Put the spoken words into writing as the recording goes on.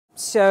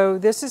So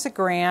this is a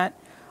grant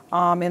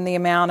in the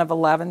amount of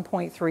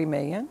 $11.3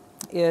 million.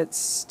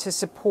 It's to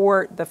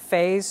support the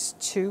Phase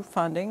 2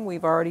 funding.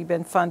 We've already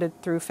been funded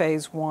through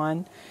Phase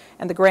 1,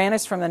 and the grant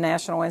is from the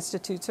National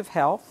Institutes of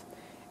Health.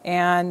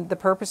 And the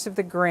purpose of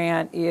the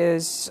grant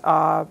is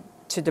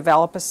to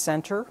develop a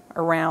center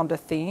around a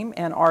theme,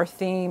 and our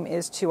theme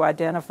is to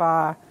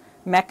identify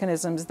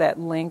mechanisms that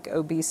link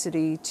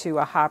obesity to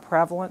a high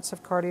prevalence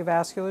of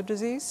cardiovascular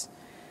disease,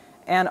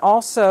 and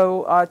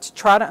also to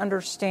try to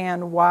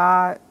understand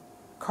why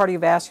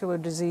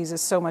cardiovascular disease is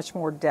so much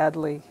more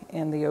deadly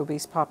in the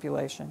obese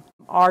population.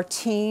 Our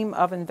team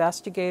of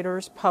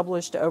investigators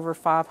published over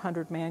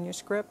 500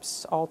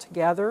 manuscripts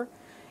altogether,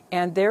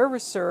 and their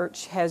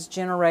research has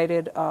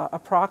generated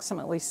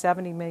approximately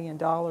 $70 million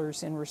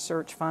in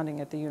research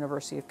funding at the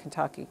University of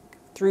Kentucky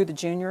through the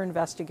junior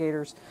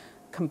investigators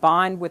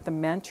combined with the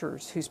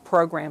mentors whose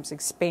programs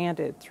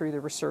expanded through the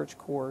research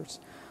corps.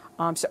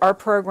 So our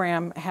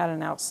program had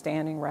an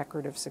outstanding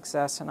record of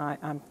success, and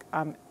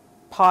I'm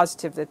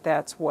positive that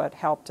that's what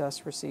helped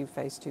us receive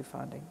Phase 2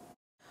 funding.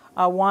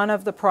 One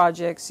of the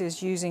projects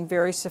is using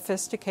very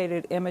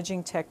sophisticated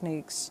imaging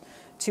techniques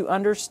to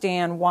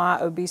understand why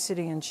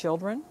obesity in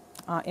children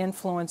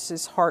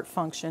influences heart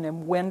function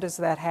and when does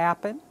that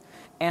happen.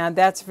 And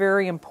that's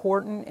very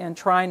important in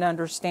trying to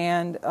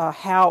understand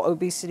how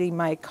obesity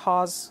may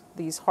cause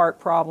these heart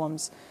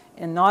problems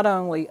in not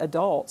only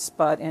adults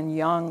but in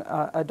young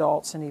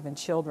adults and even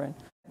children.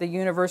 The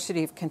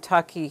University of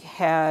Kentucky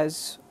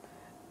has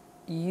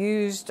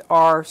used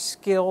our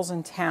skills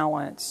and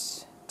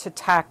talents to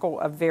tackle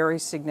a very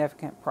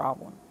significant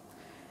problem.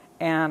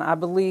 And I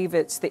believe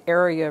it's the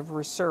area of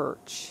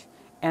research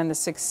and the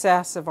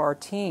success of our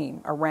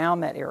team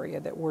around that area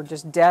that we're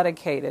just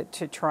dedicated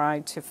to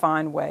trying to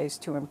find ways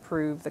to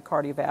improve the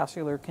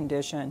cardiovascular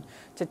condition,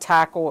 to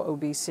tackle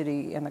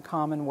obesity in the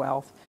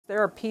Commonwealth.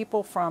 There are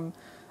people from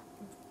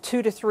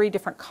 2 to 3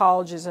 different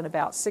colleges and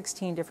about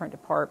 16 different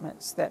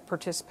departments that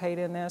participate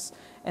in this,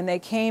 and they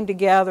came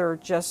together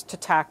just to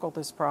tackle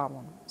this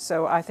problem.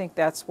 So I think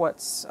that's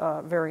what's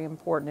very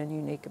important and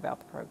unique about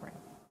the program.